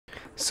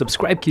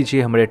Subscribe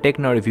कीजिए हमारे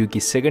techno review की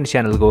सेकंड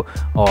चैनल को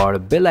और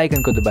बेल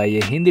आइकन को दबाइए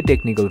हिंदी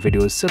टेक्निकल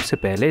वीडियोस सबसे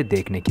पहले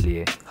देखने के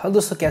लिए। हेलो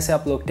दोस्तों, कैसे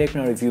आप लोग।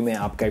 टेक्नो रिव्यू में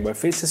आपका एक बार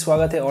फिर से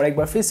स्वागत है और एक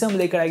बार फिर से हम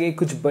लेकर आ गए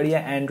कुछ बढ़िया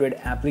एंड्रॉइड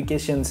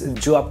एप्लीकेशंस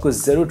जो आपको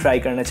जरूर ट्राई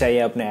करना चाहिए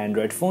अपने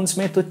एंड्रॉइड फोन्स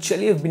में। तो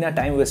चलिए बिना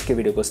टाइम वेस्ट के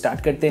वीडियो को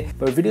स्टार्ट करते हैं।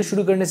 पर वीडियो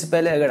शुरू करने से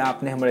पहले अगर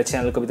आपने हमारे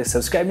चैनल को अभी तक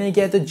सब्सक्राइब नहीं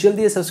किया है तो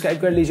जल्दी से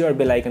सब्सक्राइब कर लीजिए और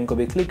बेल आइकन को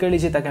भी क्लिक कर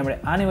लीजिए ताकि हमारे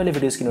आने वाले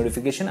वीडियोस की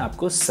नोटिफिकेशन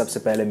आपको सबसे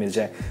पहले मिल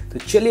जाए। तो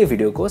चलिए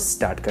वीडियो को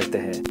स्टार्ट करते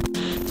हैं।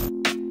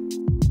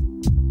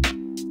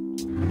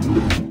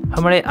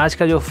 हमारे आज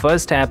का जो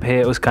फर्स्ट ऐप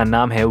है उसका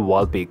नाम है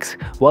वॉलपिक्स।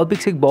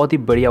 वॉलपिक्स एक बहुत ही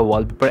बढ़िया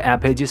वॉलपेपर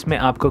ऐप है जिसमें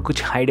आपको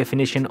कुछ हाई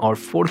डेफिनेशन और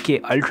 4K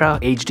अल्ट्रा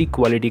HD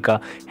क्वालिटी का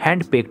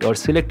हैंड पिक्ड और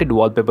सिलेक्टेड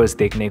वॉलपेपर्स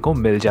देखने को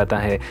मिल जाता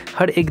है।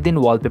 हर एक दिन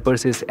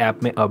वॉलपेपर्स इस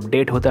ऐप में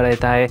अपडेट होता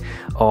रहता है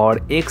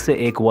और एक से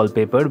एक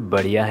वॉलपेपर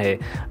बढ़िया है।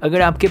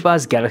 अगर आपके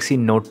पास गैलेक्सी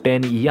नोट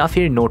 10 या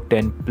फिर नोट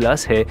 10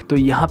 प्लस है तो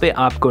यहाँ पे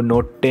आपको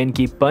नोट 10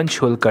 की पंच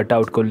होल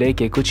कटआउट को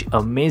लेके कुछ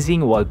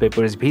अमेजिंग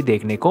वॉलपेपर्स भी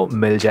देखने को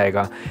मिल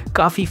जाएगा।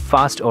 काफ़ी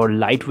फास्ट और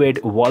लाइट वेट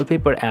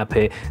वॉलपेपर ऐप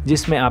है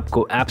जिसमें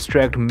आपको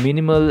एब्स्ट्रैक्ट,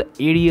 मिनिमल,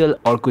 एरियल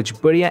और कुछ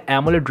बढ़िया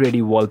एमोलेड रेडी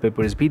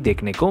वॉलपेपर्स भी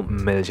देखने को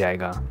मिल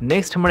जाएगा।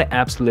 नेक्स्ट हमारे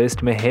ऐप्स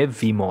लिस्ट में है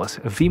वीमॉस।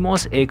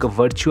 वीमॉस एक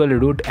वर्चुअल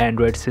रूट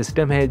एंड्रॉयड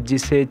सिस्टम है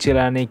जिसे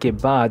चलाने के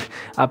बाद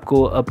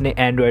आपको अपने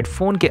एंड्रॉयड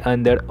फ़ोन के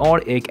अंदर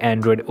और एक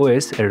एंड्रॉयड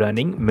OS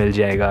रनिंग मिल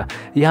जाएगा।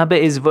 यहाँ पे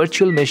इस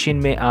वर्चुअल मशीन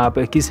में आप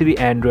किसी भी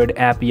एंड्रॉयड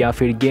ऐप या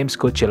फिर गेम्स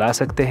को चला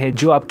सकते हैं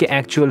जो आपके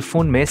एक्चुअल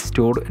फ़ोन में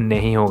स्टोर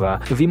नहीं होगा।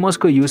 वीमॉस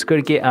को यूज़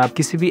करके आप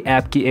किसी भी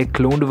ऐप की एक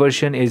क्लोन्ड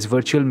वर्जन इस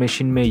वर्चुअल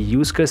मशीन में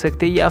यूज़ कर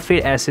सकते हैं या फिर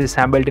ऐसे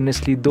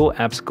साइमल्टेनियसली दो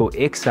ऐप्स को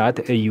एक साथ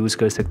यूज़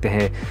कर सकते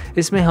हैं।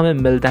 इसमें हमें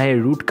मिलता है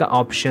रूट का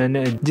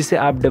ऑप्शन जिसे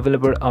आप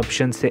डेवलपर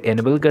ऑप्शन से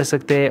एनेबल कर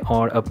सकते हैं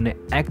और अपने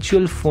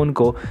एक्चुअल फ़ोन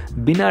को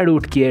बिना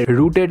रूट किए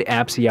रूटेड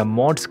ऐप्स या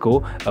मॉड्स को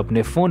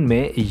अपने फ़ोन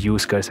में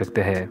यूज़ कर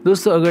सकते हैं।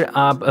 दोस्तों, अगर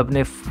आप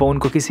अपने फ़ोन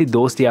को किसी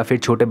दोस्त या फिर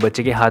छोटे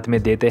बच्चे के हाथ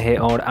में देते हैं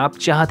और आप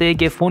चाहते हैं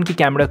कि फ़ोन की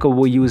कैमरा को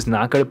वो यूज़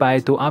ना कर पाए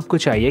तो आपको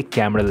चाहिए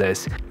कैमरा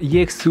लेस।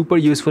 ये एक सुपर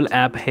यूज़फुल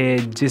ऐप है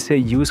जिसे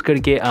यूज़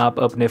करके आप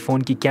अपने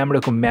फ़ोन की कैमरा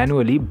को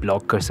मैनुअली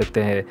ब्लॉक कर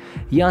सकते हैं।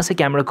 यहाँ से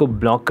कैमरा को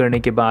ब्लॉक करने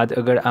के बाद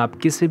अगर आप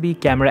किसी भी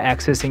कैमरा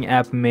एक्सेसिंग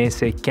ऐप में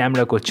से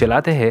कैमरा को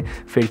चलाते हैं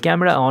फिर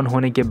कैमरा ऑन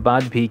होने के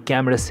बाद भी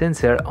कैमरा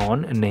सेंसर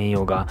ऑन नहीं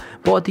होगा।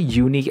 बहुत ही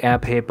यूनिक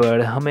ऐप है,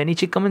 पर हमें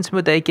नीचे कमेंट्स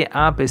में बताइए कि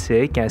आप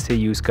इसे कैसे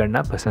यूज़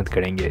करना पसंद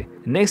करेंगे।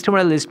 नेक्स्ट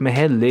हमारा लिस्ट में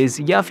है लिज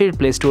या फिर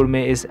प्ले स्टोर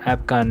में इस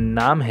ऐप का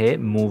नाम है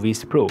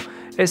मूवीज़ प्रो।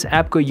 इस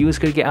ऐप को यूज़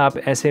करके आप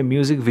ऐसे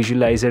म्यूज़िक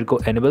विजुलाइज़र को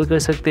एनेबल कर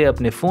सकते हैं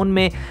अपने फ़ोन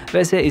में।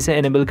 वैसे इसे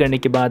एनेबल करने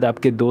के बाद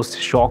आपके दोस्त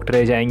शॉक्ड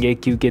रह जाएंगे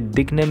क्योंकि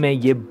दिखने में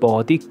ये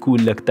बहुत ही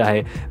कूल लगता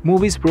है।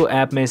 मूवीज़ प्रो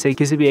ऐप में से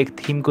किसी भी एक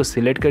थीम को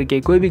सिलेक्ट करके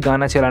कोई भी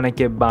गाना चलाने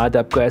के बाद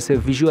आपको ऐसे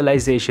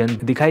विजुअलाइजेशन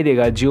दिखाई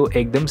देगा जो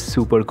एकदम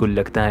सुपर कूल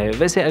लगता है।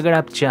 वैसे अगर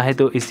आप चाहें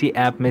तो इसी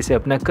ऐप में से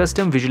अपना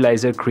कस्टम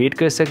विजुअलाइज़र क्रिएट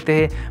कर सकते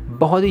हैं।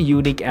 बहुत ही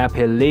यूनिक ऐप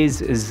है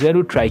लिज,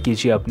 ज़रूर ट्राई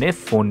कीजिए अपने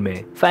फ़ोन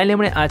में। फाइनली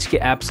हमारे आज के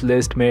ऐप्स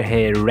लिस्ट में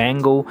है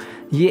रैंगो।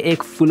 ये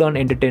एक फुल ऑन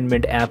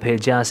एंटरटेनमेंट ऐप है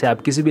जहाँ से आप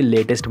किसी भी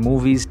लेटेस्ट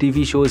मूवीज़,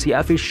 TV शोज़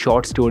या फिर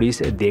शॉर्ट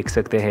स्टोरीज देख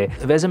सकते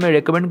हैं। वैसे मैं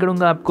रेकमेंड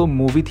करूँगा आपको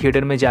मूवी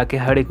थिएटर में जाके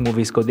हर एक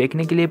मूवीज़ को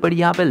देखने के लिए, पर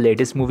यहाँ पे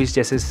लेटेस्ट मूवीज़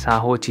जैसे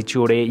साहो,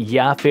 चिचोड़े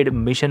या फिर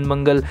मिशन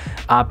मंगल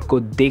आपको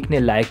देखने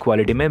लायक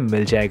क्वालिटी में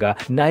मिल जाएगा।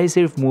 ना ही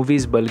सिर्फ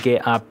मूवीज़ बल्कि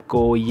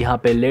आपको यहाँ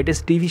पे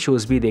लेटेस्ट TV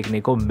शोज़ भी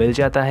देखने को मिल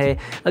जाता है।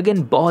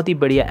 अगेन बहुत ही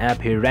बढ़िया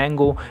ऐप है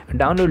रैंगो।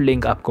 डाउनलोड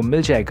लिंक आपको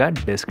मिल जाएगा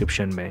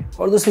डिस्क्रिप्शन में।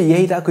 और दोस्तों,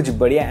 यही था कुछ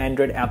बढ़िया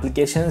एंड्रॉइड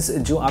एप्लीकेशंस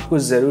जो आपको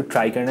जरूर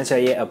ट्राई करना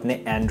चाहिए अपने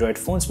एंड्रॉइड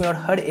फोन्स में और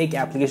हर एक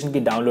एप्लीकेशन की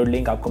डाउनलोड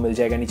लिंक आपको मिल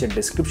जाएगा नीचे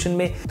डिस्क्रिप्शन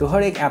में। तो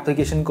हर एक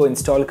एप्लीकेशन को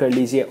इंस्टॉल कर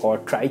लीजिए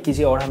और ट्राई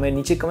कीजिए और हमें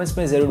नीचे कमेंट्स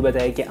में जरूर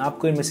बताइए कि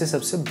आपको इनमें से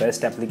सबसे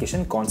बेस्ट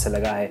एप्लीकेशन कौन सा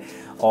लगा है।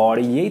 और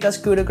यही था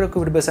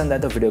वीडियो पसंद आया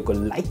तो वीडियो को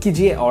लाइक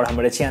कीजिए और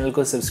हमारे चैनल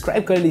को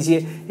सब्सक्राइब कर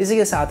लीजिए। इसी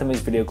के साथ हम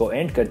इस वीडियो को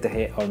एंड करते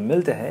हैं और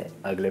मिलते हैं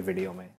अगले वीडियो में।